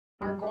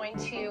are going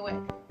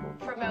to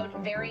promote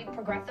very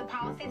progressive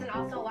policies and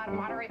also a lot of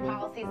moderate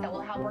policies that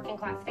will help working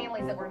class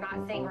families that we're not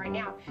seeing right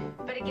now.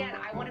 But again,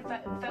 I want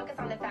to focus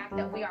on the fact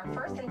that we are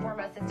first and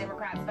foremost as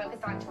Democrats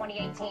focused on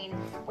 2018.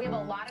 We have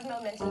a lot of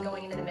momentum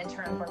going into the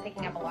midterms. We're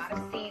picking up a lot of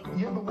seats.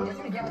 Yeah, but what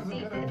are you guys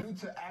going to do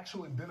to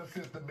actually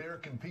benefit the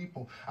American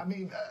people? I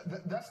mean,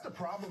 that's the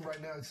problem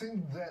right now. It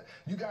seems that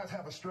you guys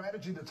have a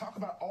strategy to talk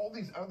about all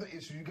these other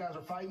issues. You guys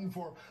are fighting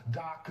for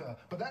DACA,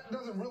 but that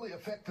doesn't really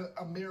affect the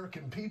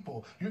American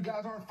people. You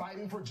guys aren't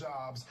fighting for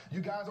jobs.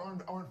 You guys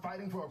aren't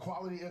fighting for a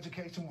quality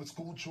education with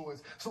school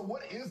choice. So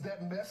what is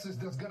that message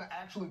that's going to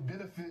actually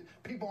benefit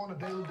people on a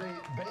day-to-day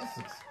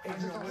basis?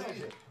 Adrienne, what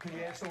is it? Can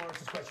you answer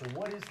Lawrence's question?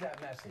 What is that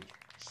message?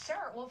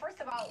 Sure. Well, first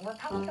of all,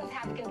 Republicans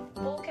have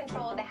full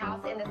control of the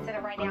House and the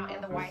Senate right now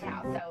and the White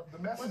House. So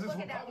the message is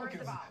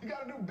Republicans. You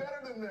got to do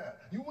better than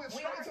that. You went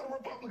straight to the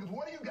Republicans.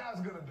 What are you guys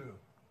going to do?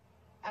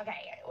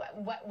 Okay,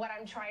 what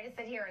I'm trying to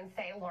sit here and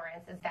say,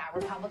 Lawrence, is that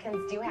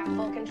Republicans do have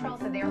full control,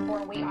 so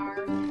therefore we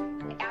are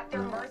at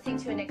their mercy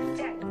to an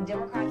extent.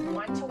 Democrats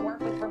want to work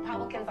with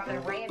Republicans on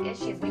an array of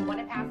issues. We want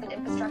to pass an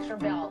infrastructure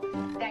bill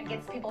that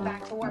gets people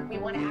back to work. We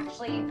want to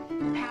actually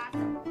pass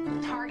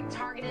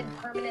targeted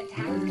permanent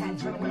tax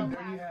cuts for the middle class.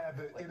 There you have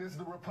it. It is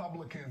the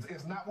Republicans.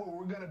 It's not what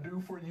we're going to do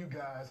for you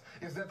guys.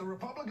 It's that the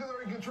Republicans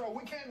are in control.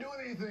 We can't do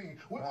anything.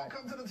 We won't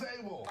come to the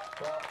table.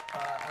 Well,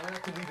 I'm going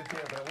to have to leave it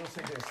there, but I will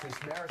say this.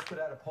 Marist put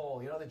out a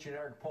poll. You know the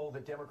generic poll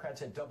that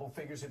Democrats had double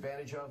figures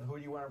advantage of? Who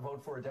do you want to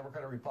vote for, a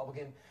Democrat or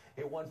Republican?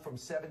 It went from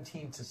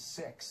 17 to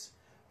 6.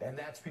 And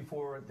that's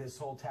before this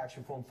whole tax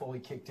reform fully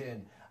kicked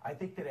in. I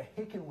think that a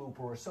Hickenlooper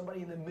or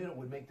somebody in the middle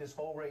would make this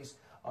whole race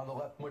on the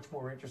left much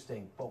more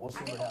interesting. But we'll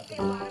see what happens. I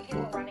think we'll see a lot of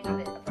people running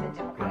on for the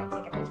Democratic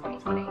ticket in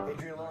 2020.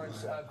 Adrienne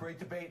Lawrence, great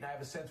debate, and I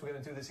have a sense we're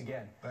going to do this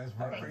again. Thanks,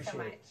 I appreciate so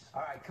much. it.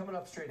 All right, coming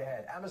up straight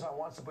ahead, Amazon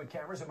wants to put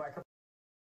cameras and microphones